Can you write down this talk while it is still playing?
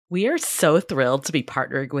We are so thrilled to be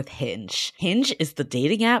partnering with Hinge. Hinge is the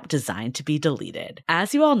dating app designed to be deleted.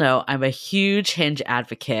 As you all know, I'm a huge Hinge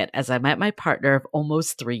advocate as I met my partner of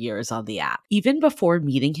almost 3 years on the app. Even before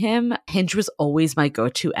meeting him, Hinge was always my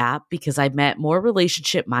go-to app because I met more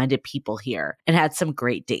relationship-minded people here and had some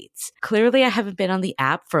great dates. Clearly, I haven't been on the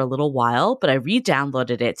app for a little while, but I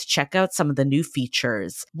re-downloaded it to check out some of the new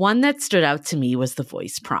features. One that stood out to me was the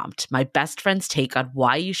voice prompt, my best friend's take on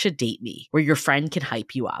why you should date me, where your friend can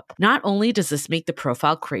hype you up. Not only does this make the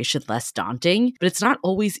profile creation less daunting, but it's not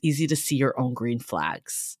always easy to see your own green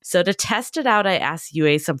flags. So to test it out, I asked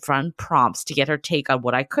Yue some fun prompts to get her take on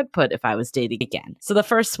what I could put if I was dating again. So the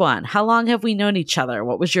first one, how long have we known each other?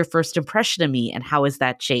 What was your first impression of me and how has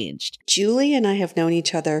that changed? Julie and I have known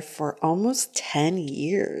each other for almost 10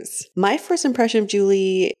 years. My first impression of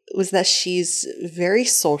Julie was that she's very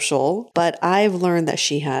social, but I've learned that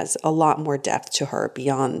she has a lot more depth to her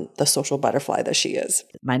beyond the social butterfly that she is.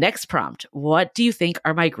 My next prompt, what do you think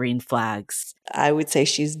are my green flags? I would say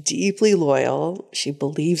she's deeply loyal. She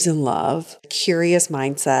believes in love, curious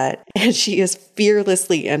mindset, and she is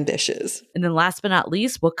fearlessly ambitious. And then last but not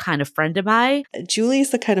least, what kind of friend am I? Julie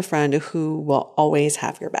is the kind of friend who will always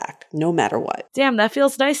have your back, no matter what. Damn, that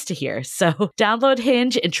feels nice to hear. So download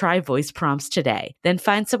Hinge and try voice prompts today. Then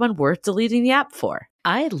find someone worth deleting the app for.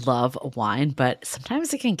 I love wine, but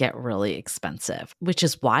sometimes it can get really expensive, which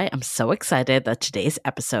is why I'm so excited that today's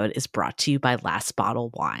episode is brought to you by Last Bottle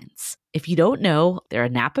Wines. If you don't know, they're a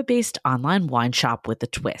Napa-based online wine shop with a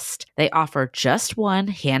twist. They offer just one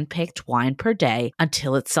hand-picked wine per day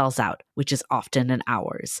until it sells out, which is often in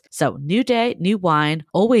hours. So new day, new wine,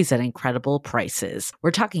 always at incredible prices.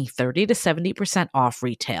 We're talking 30 to 70% off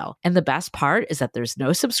retail. And the best part is that there's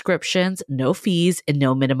no subscriptions, no fees, and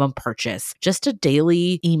no minimum purchase. Just a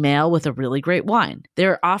daily email with a really great wine.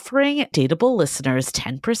 They're offering Dateable listeners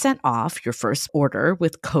 10% off your first order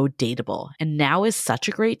with code Dateable. And now is such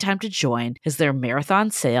a great time to join as their marathon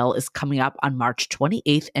sale is coming up on March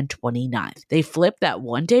 28th and 29th. They flip that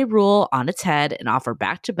one-day rule on its head and offer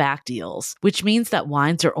back-to-back deals, which means that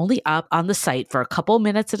wines are only up on the site for a couple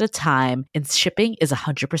minutes at a time and shipping is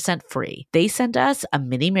 100% free. They sent us a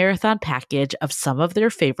mini marathon package of some of their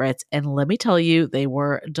favorites, and let me tell you, they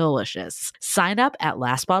were delicious. Sign up at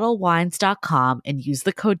lastbottlewines.com and use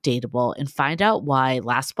the code Dateable and find out why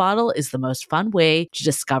Last Bottle is the most fun way to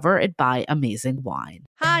discover and buy amazing wine.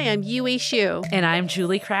 Hi, I'm Yue Xu. And I'm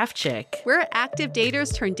Julie Krafchick. We're active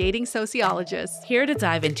daters turned dating sociologists. Here to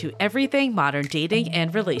dive into everything modern dating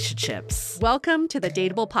and relationships. Welcome to the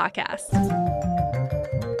Dateable Podcast.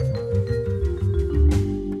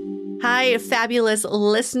 Hi, fabulous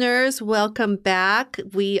listeners. Welcome back.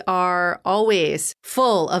 We are always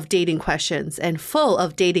full of dating questions and full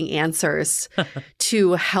of dating answers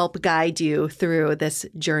to help guide you through this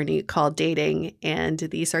journey called dating. And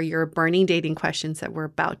these are your burning dating questions that we're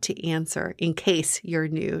about to answer in case you're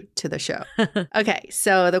new to the show. Okay,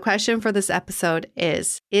 so the question for this episode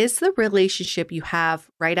is the relationship you have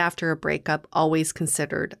right after a breakup always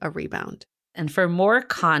considered a rebound? And for more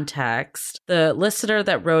context, the listener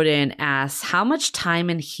that wrote in asks how much time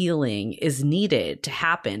and healing is needed to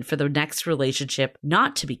happen for the next relationship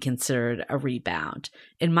not to be considered a rebound.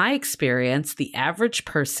 In my experience, the average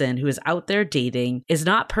person who is out there dating is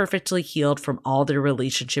not perfectly healed from all their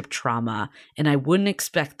relationship trauma, and I wouldn't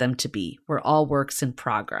expect them to be. We're all works in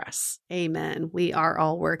progress. Amen. We are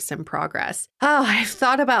all works in progress. Oh, I've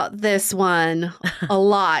thought about this one a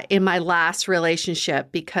lot in my last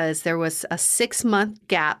relationship because there was a 6-month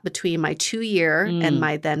gap between my 2-year and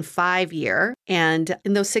my then 5-year. And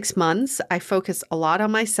in those 6 months, I focused a lot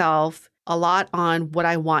on myself, a lot on what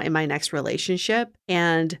I want in my next relationship.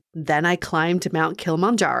 And then I climbed Mount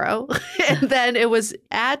Kilimanjaro. And then it was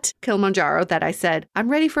at Kilimanjaro that I said, I'm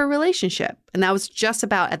ready for a relationship. And that was just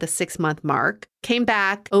about at the 6-month mark. Came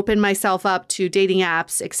back, opened myself up to dating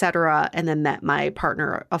apps, etc., and then met my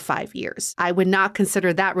partner of 5 years. I would not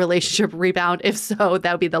consider that relationship rebound. If so,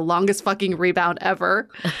 that would be the longest fucking rebound ever.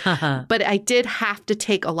 But I did have to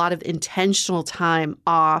take a lot of intentional time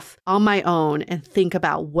off on my own and think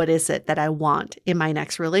about what is it that I want in my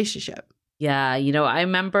next relationship. Yeah, I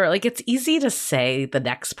remember, it's easy to say the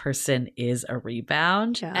next person is a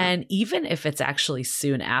rebound. Yeah. And even if it's actually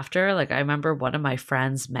soon after, I remember one of my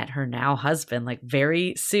friends met her now husband,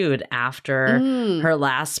 very soon after her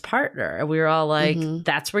last partner. And we were all like,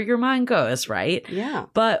 that's where your mind goes, right? Yeah.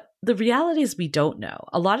 But the reality is we don't know.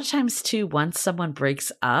 A lot of times too, once someone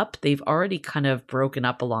breaks up, they've already kind of broken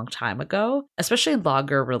up a long time ago, especially in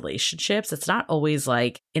longer relationships. It's not always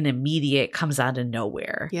an immediate comes out of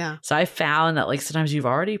nowhere. Yeah. So I found that sometimes you've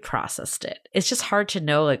already processed it. It's just hard to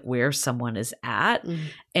know where someone is at.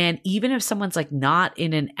 And even if someone's like not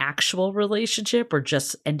in an actual relationship or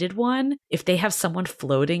just ended one, if they have someone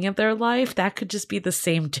floating in their life, that could just be the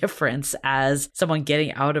same difference as someone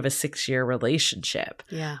getting out of a 6-year relationship.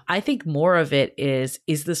 Yeah. I think more of it is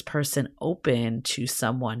this person open to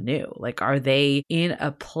someone new? Like, are they in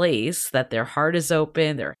a place that their heart is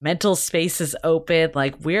open, their mental space is open?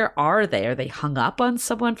 Like, where are they? Are they hung up on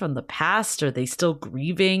someone from the past? Are they still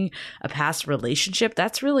grieving a past relationship?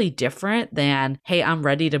 That's really different than, hey, I'm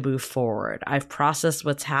ready to move forward. I've processed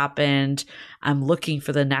what's happened. I'm looking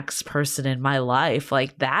for the next person in my life.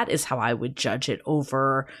 Like, that is how I would judge it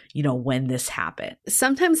over, when this happened.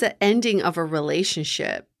 Sometimes the ending of a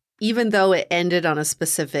relationship, even though it ended on a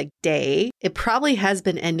specific day, it probably has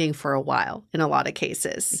been ending for a while in a lot of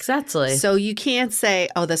cases. Exactly. So you can't say,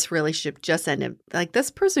 oh, this relationship just ended. Like,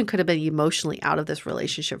 this person could have been emotionally out of this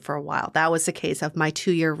relationship for a while. That was the case of my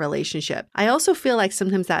 2-year relationship. I also feel like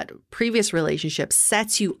sometimes that previous relationship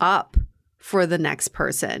sets you up for the next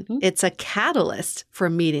person. Mm-hmm. It's a catalyst for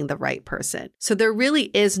meeting the right person. So there really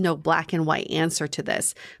is no black and white answer to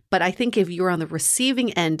this. But I think if you're on the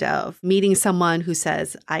receiving end of meeting someone who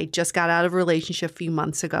says, I just got out of a relationship a few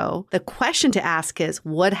months ago, the question to ask is,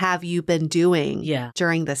 what have you been doing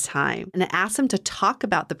during this time? And ask them to talk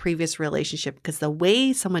about the previous relationship, because the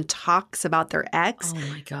way someone talks about their ex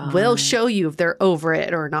will show you if they're over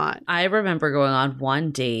it or not. I remember going on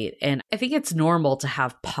one date, and I think it's normal to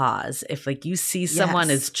have pause. If like you see someone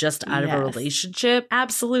is just out of a relationship,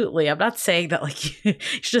 absolutely. I'm not saying that like you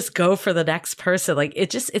should just go for the next person. Like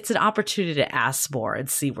it's an opportunity to ask more and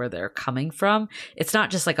see where they're coming from. It's not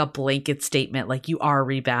just like a blanket statement like you are a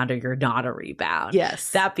rebound or you're not a rebound. Yes.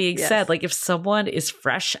 That being said, like if someone is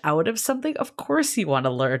fresh out of something, of course you want to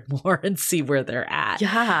learn more and see where they're at.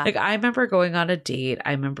 Yeah. Like I remember going on a date.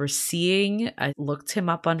 I remember I looked him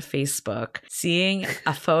up on Facebook, seeing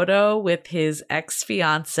a photo with his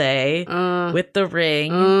ex-fiance with the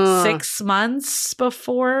ring 6 months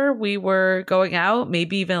before we were going out,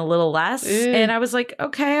 maybe even a little less. And I was like,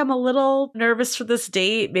 okay, I'm a little nervous for this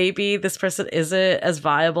date. Maybe this person isn't as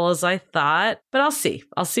viable as I thought, but I'll see.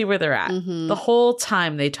 I'll see where they're at. Mm-hmm. The whole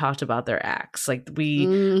time they talked about their ex. Like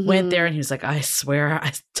we went there and he was like, I swear,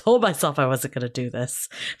 I told myself I wasn't going to do this,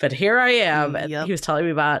 but here I am. And he was telling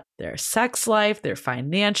me about their sex life, their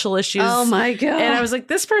financial issues. Oh my God. And I was like,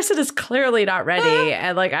 this person is clearly not ready.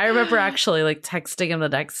 And like, I remember actually like texting him the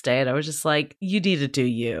next day and I was just like, you need to do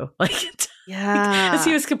you. Like, because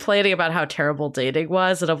he was complaining about how terrible dating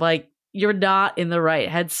was. And I'm like, you're not in the right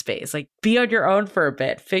headspace. Like, be on your own for a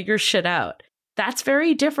bit, figure shit out. That's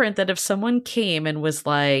very different than if someone came and was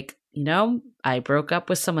like, I broke up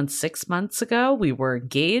with someone 6 months ago. We were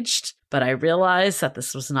engaged, but I realized that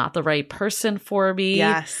this was not the right person for me.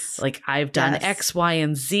 Yes. Like I've done X, Y,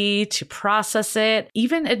 and Z to process it.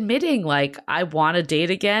 Even admitting like I want to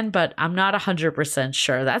date again, but I'm not 100%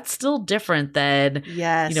 sure. That's still different than,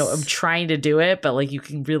 I'm trying to do it, but like you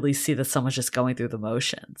can really see that someone's just going through the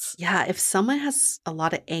motions. Yeah. If someone has a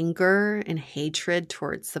lot of anger and hatred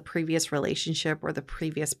towards the previous relationship or the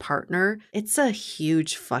previous partner, it's a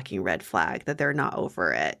huge fucking red flag that they're not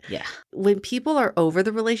over it. Yeah. When people are over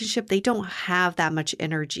the relationship, they don't have that much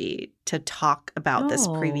energy to talk about this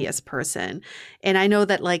previous person. And I know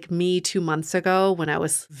that like me 2 months ago when I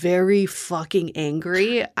was very fucking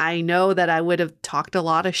angry, I know that I would have talked a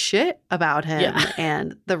lot of shit about him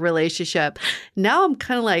and the relationship. Now I'm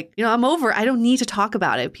kind of like, I'm over. I don't need to talk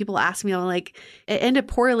about it. People ask me, I'm like, it ended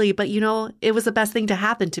poorly, but it was the best thing to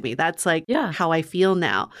happen to me. That's like how I feel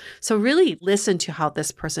now. So really listen to how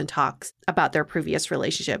this person talks about their previous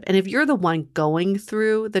relationship. And if you're the one going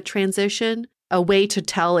through the transition, a way to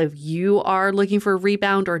tell if you are looking for a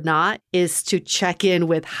rebound or not is to check in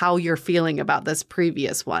with how you're feeling about this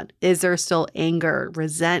previous one. Is there still anger,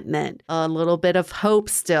 resentment, a little bit of hope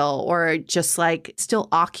still, or just like still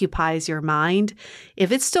occupies your mind?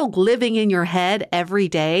 If it's still living in your head every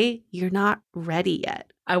day, you're not ready yet.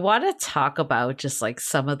 I want to talk about just like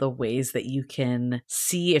some of the ways that you can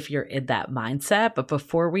see if you're in that mindset. But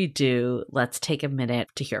before we do, let's take a minute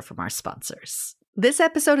to hear from our sponsors. This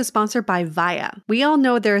episode is sponsored by Via. We all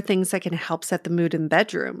know there are things that can help set the mood in the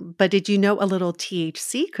bedroom, but did you know a little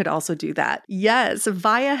THC could also do that? Yes,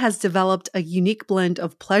 Via has developed a unique blend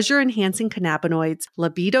of pleasure-enhancing cannabinoids,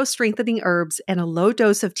 libido-strengthening herbs, and a low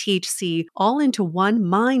dose of THC all into one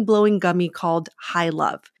mind-blowing gummy called High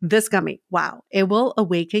Love. This gummy, wow, it will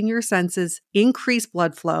awaken your senses, increase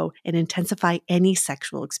blood flow, and intensify any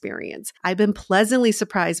sexual experience. I've been pleasantly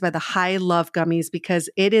surprised by the High Love gummies because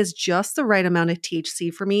it is just the right amount of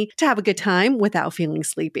THC for me to have a good time without feeling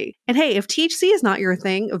sleepy. And hey, if THC is not your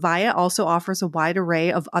thing, Via also offers a wide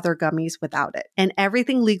array of other gummies without it. And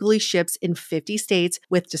everything legally ships in 50 states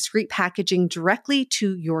with discreet packaging directly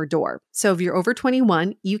to your door. So if you're over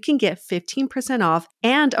 21, you can get 15% off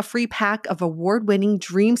and a free pack of award-winning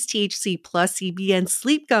Dreams THC plus CBN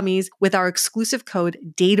sleep gummies with our exclusive code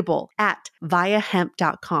DATEABLE at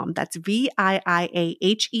viahemp.com. That's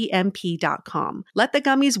VIIAHEMP.com. Let the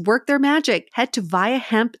gummies work their magic. Head to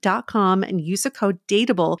viahemp.com and use the code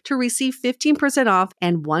DATEABLE to receive 15% off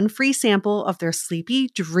and one free sample of their Sleepy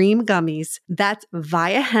Dream gummies. That's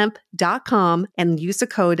viahemp.com and use the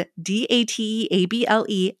code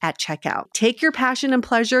DATEABLE at checkout. Take your passion and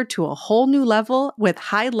pleasure to a whole new level with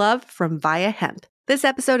high love from Via Hemp. This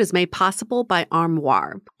episode is made possible by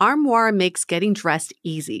Armoire. Armoire makes getting dressed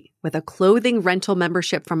easy. With a clothing rental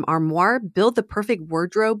membership from Armoire, build the perfect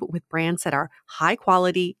wardrobe with brands that are high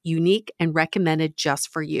quality, unique, and recommended just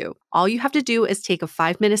for you. All you have to do is take a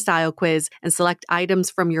 5-minute style quiz and select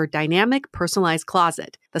items from your dynamic, personalized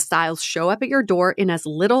closet. The styles show up at your door in as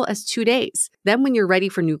little as 2 days. Then when you're ready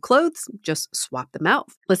for new clothes, just swap them out.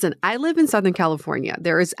 Listen, I live in Southern California.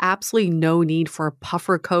 There is absolutely no need for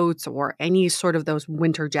puffer coats or any sort of those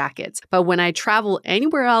winter jackets. But when I travel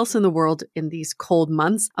anywhere else in the world in these cold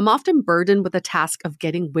months, I'm often burdened with the task of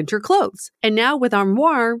getting winter clothes. And now with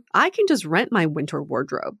Armoire, I can just rent my winter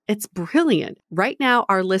wardrobe. It's brilliant. Right now,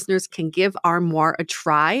 our listeners can give Armoire a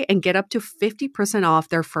try and get up to 50% off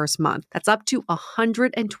their first month. That's up to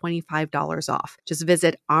 $125 off. Just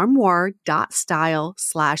visit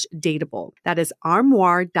armoire.style/dateable. That is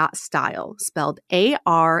armoire.style, spelled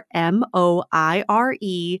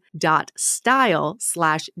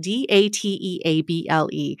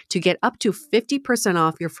ARMOIRE.style/DATEABLE to get up to 50%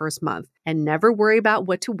 off your first month and never worry about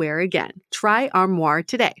what to wear again. Try Armoire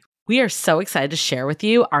today. We are so excited to share with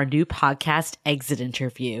you our new podcast, Exit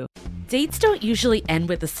Interview. Dates don't usually end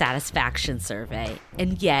with a satisfaction survey,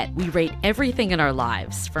 and yet we rate everything in our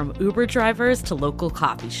lives, from Uber drivers to local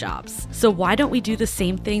coffee shops. So why don't we do the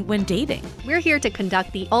same thing when dating? We're here to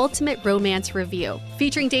conduct the ultimate romance review,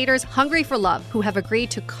 featuring daters hungry for love who have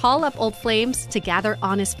agreed to call up old flames to gather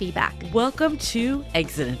honest feedback. Welcome to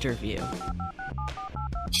Exit Interview.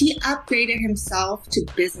 He upgraded himself to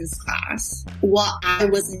business class while I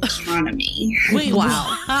was in economy. Wait,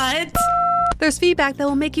 wow. What? There's feedback that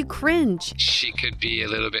will make you cringe. She could be a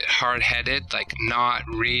little bit hard-headed, like not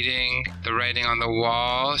reading the writing on the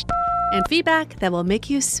wall. And feedback that will make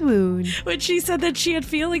you swoon. When she said that she had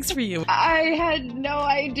feelings for you. I had no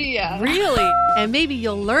idea. Really? And maybe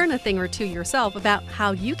you'll learn a thing or two yourself about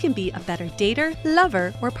how you can be a better dater,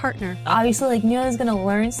 lover, or partner. Obviously, like, knew I was gonna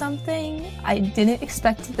learn something. I didn't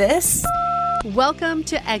expect this. Welcome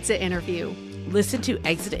to Exit Interview. Listen to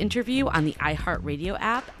Exit Interview on the iHeartRadio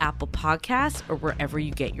app, Apple Podcasts, or wherever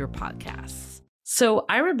you get your podcasts. So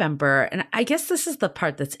I remember, and I guess this is the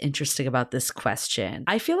part that's interesting about this question.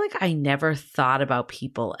 I feel like I never thought about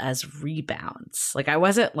people as rebounds. Like I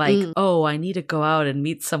wasn't like, oh, I need to go out and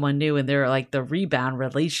meet someone new and they're like the rebound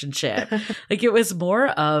relationship. Like it was more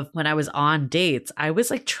of when I was on dates, I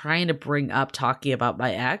was like trying to bring up talking about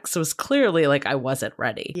my ex. So it was clearly like I wasn't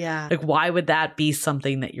ready. Yeah. Like why would that be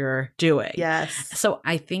something that you're doing? Yes. So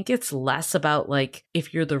I think it's less about like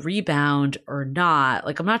if you're the rebound or not.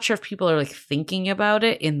 Like I'm not sure if people are like thinking about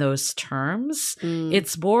it in those terms.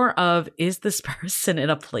 It's more of, is this person in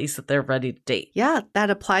a place that they're ready to date? Yeah, that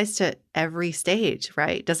applies to every stage,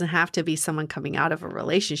 right? It doesn't have to be someone coming out of a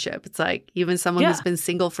relationship. It's like even someone who's been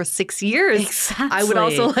single for 6 years. Exactly. I would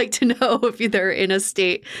also like to know if they're in a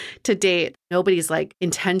state to date. Nobody's like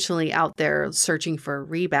intentionally out there searching for a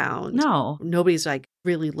rebound. No. Nobody's like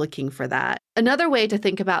really looking for that. Another way to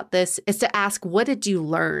think about this is to ask, what did you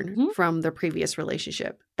learn from the previous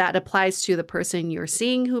relationship? That applies to the person you're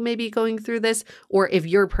seeing who may be going through this, or if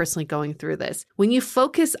you're personally going through this. When you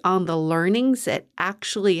focus on the learnings, it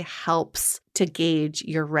actually helps to gauge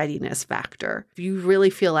your readiness factor. If you really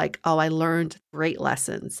feel like, oh, I learned great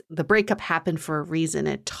lessons, the breakup happened for a reason,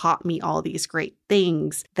 it taught me all these great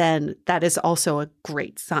things, then that is also a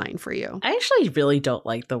great sign for you. I actually really don't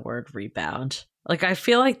like the word rebound. Like, I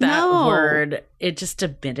feel like that word, it just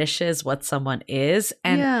diminishes what someone is.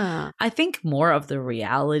 And I think more of the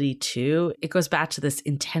reality too, it goes back to this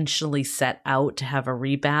intentionally set out to have a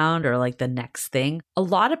rebound or like the next thing. A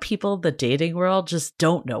lot of people in the dating world just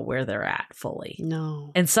don't know where they're at fully.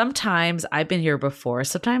 No. And sometimes, I've been here before,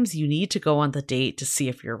 sometimes you need to go on the date to see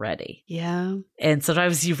if you're ready. Yeah. And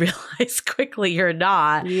sometimes you realize quickly you're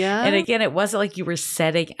not. Yeah. And again, it wasn't like you were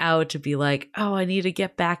setting out to be like, oh, I need to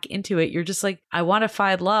get back into it. You're just like, I want to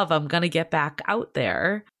find love. I'm going to get back out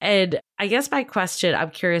there. And I guess my question,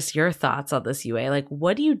 I'm curious your thoughts on this, Yue. Like,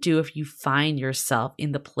 what do you do if you find yourself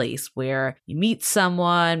in the place where you meet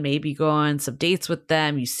someone, maybe go on some dates with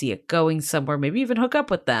them, you see it going somewhere, maybe even hook up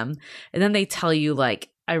with them, and then they tell you like,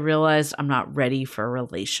 I realized I'm not ready for a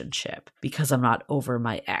relationship because I'm not over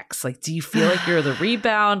my ex. Like, do you feel like you're the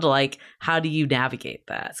rebound? Like, how do you navigate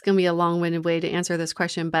that? It's going to be a long-winded way to answer this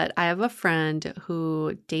question, but I have a friend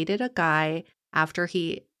who dated a guy after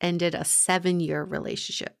he ended a 7-year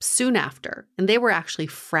relationship soon after. And they were actually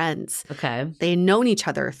friends. Okay. They had known each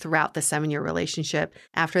other throughout the 7-year relationship.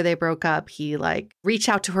 After they broke up, he like reached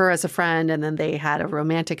out to her as a friend and then they had a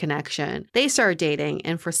romantic connection. They started dating.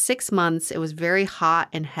 And for 6 months, it was very hot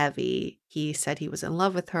and heavy. He said he was in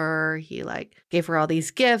love with her. He like gave her all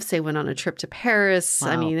these gifts. They went on a trip to Paris.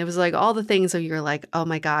 Wow. I mean, it was like all the things that you're like, oh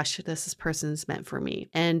my gosh, this person's meant for me.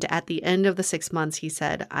 And at the end of the 6 months, he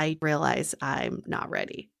said, I realize I'm not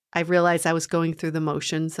ready. I realized I was going through the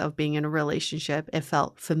motions of being in a relationship. It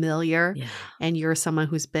felt familiar. Yeah. And you're someone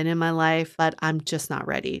who's been in my life, but I'm just not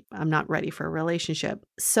ready. I'm not ready for a relationship.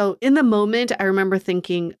 So in the moment, I remember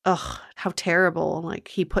thinking, ugh, how terrible. Like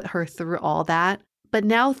he put her through all that. But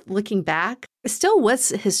now looking back, it still was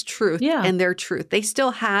his truth and their truth. They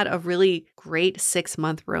still had a really great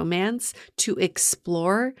 6-month romance to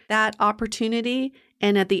explore that opportunity.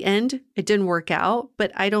 And at the end, it didn't work out,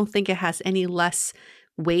 but I don't think it has any less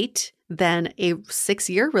weight than a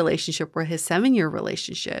 6-year relationship or his 7-year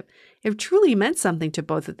relationship. It truly meant something to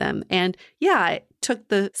both of them. And yeah, it took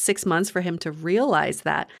the 6 months for him to realize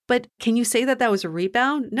that. But can you say that that was a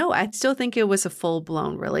rebound? No, I still think it was a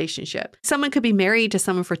full-blown relationship. Someone could be married to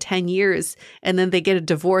someone for 10 years and then they get a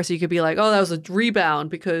divorce. You could be like, oh, that was a rebound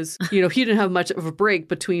because, he didn't have much of a break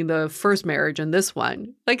between the first marriage and this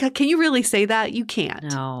one. Like, can you really say that? You can't.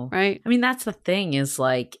 No. Right? I mean, that's the thing is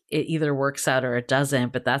like it either works out or it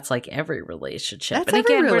doesn't, but that's like every relationship. That's and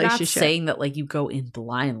every again, we're not relationship. saying that like you go in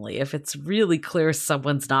blindly. If it's really clear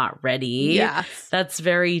someone's not ready, that's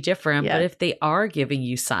very different. Yeah. But if they are giving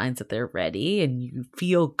you signs that they're ready and you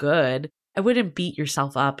feel good, I wouldn't beat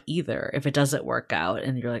yourself up either if it doesn't work out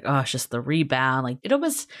and you're like, oh, it's just the rebound. Like it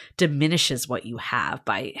almost diminishes what you have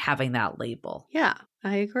by having that label. Yeah,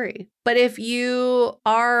 I agree. But if you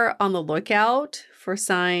are on the lookout for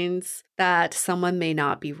signs that someone may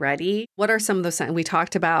not be ready, what are some of those signs? We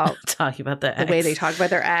talked about talking about the way they talk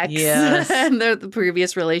about their ex and the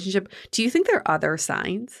previous relationship. Do you think there are other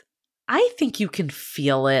signs? I think you can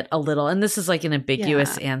feel it a little. And this is like an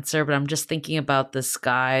ambiguous answer, but I'm just thinking about this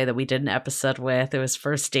guy that we did an episode with. It was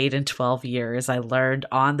first date in 12 years. I learned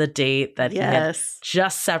on the date that he had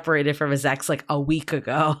just separated from his ex like a week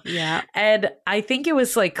ago. Yeah. And I think it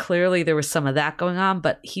was like clearly there was some of that going on,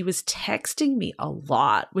 but he was texting me a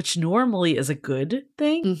lot, which normally is a good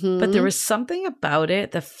thing. Mm-hmm. But there was something about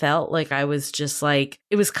it that felt like I was just like,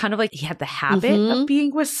 it was kind of like he had the habit of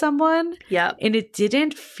being with someone. Yeah. And it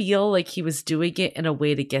didn't feel like he was doing it in a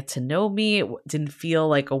way to get to know me. It didn't feel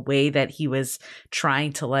like a way that he was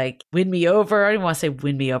trying to like win me over. I don't want to say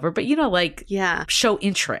win me over, but show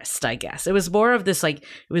interest, I guess. It was more of this like,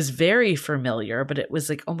 it was very familiar, but it was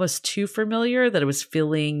like almost too familiar that it was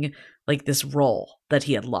feeling like this role that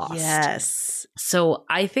he had lost. Yes. So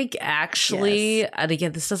I think actually, and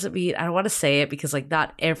again, this doesn't mean, I don't want to say it because like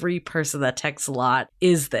not every person that texts a lot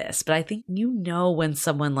is this, but I think when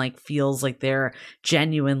someone like feels like they're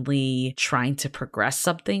genuinely trying to progress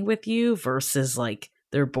something with you versus like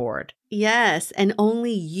they're bored. Yes. And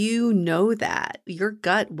only you know that. Your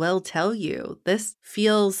gut will tell you this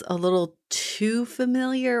feels a little too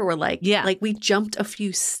familiar or like we jumped a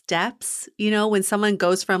few steps. When someone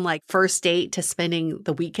goes from like first date to spending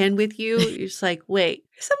the weekend with you, you're just like, wait,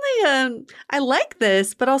 something I like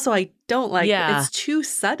this, but also I don't like it. It's too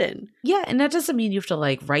sudden. Yeah. And that doesn't mean you have to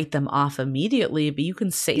like write them off immediately, but you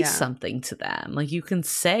can say something to them. Like you can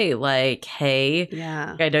say like, hey,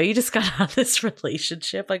 I know you just got out of this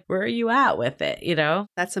relationship. Like, where are you at with it?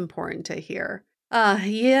 That's important to hear. But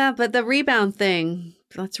the rebound thing,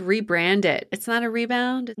 let's rebrand it. It's not a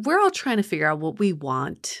rebound. We're all trying to figure out what we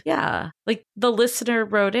want. Yeah. Like the listener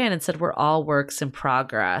wrote in and said, we're all works in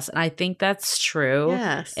progress. And I think that's true.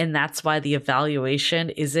 Yes. And that's why the evaluation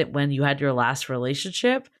isn't when you had your last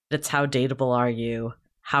relationship. It's how dateable are you?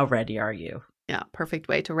 How ready are you? Yeah, perfect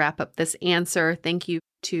way to wrap up this answer. Thank you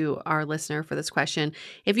to our listener for this question.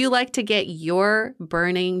 If you like to get your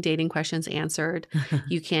burning dating questions answered,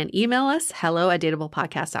 you can email us,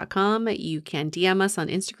 hello@dateablepodcast.com. You can DM us on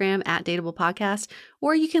Instagram @dateablepodcast,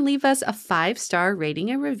 or you can leave us a 5-star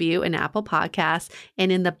rating and review in Apple Podcasts.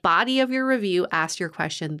 And in the body of your review, ask your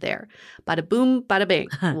question there. Bada boom, bada bing.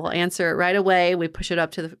 We'll answer it right away. We push it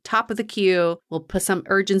up to the top of the queue. We'll put some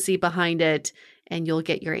urgency behind it, and you'll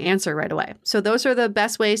get your answer right away. So those are the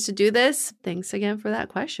best ways to do this. Thanks again for that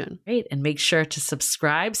question. Great. And make sure to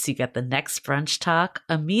subscribe so you get the next brunch talk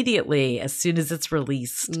immediately as soon as it's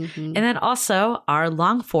released. And then also our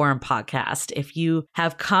long form podcast. If you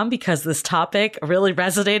have come because this topic really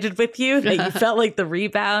resonated with you, that you felt like the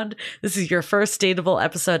rebound, this is your first Dateable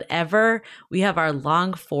episode ever, we have our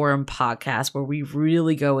long form podcast where we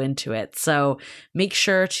really go into it. So make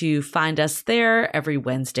sure to find us there every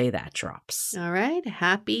Wednesday that drops. All right.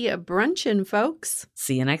 Happy brunchin', folks.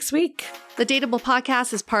 See you next week. The Dateable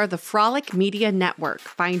Podcast is part of the Frolic Media Network.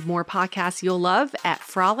 Find more podcasts you'll love at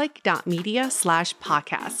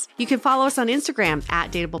frolic.media/podcasts. You can follow us on Instagram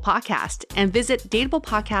 @dateablepodcast and visit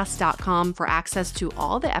dateablepodcast.com for access to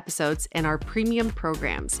all the episodes and our premium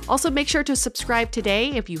programs. Also, make sure to subscribe today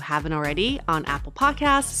if you haven't already on Apple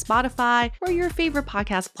Podcasts, Spotify, or your favorite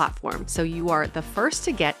podcast platform, so you are the first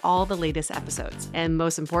to get all the latest episodes. And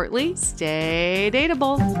most importantly, stay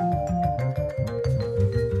dateable.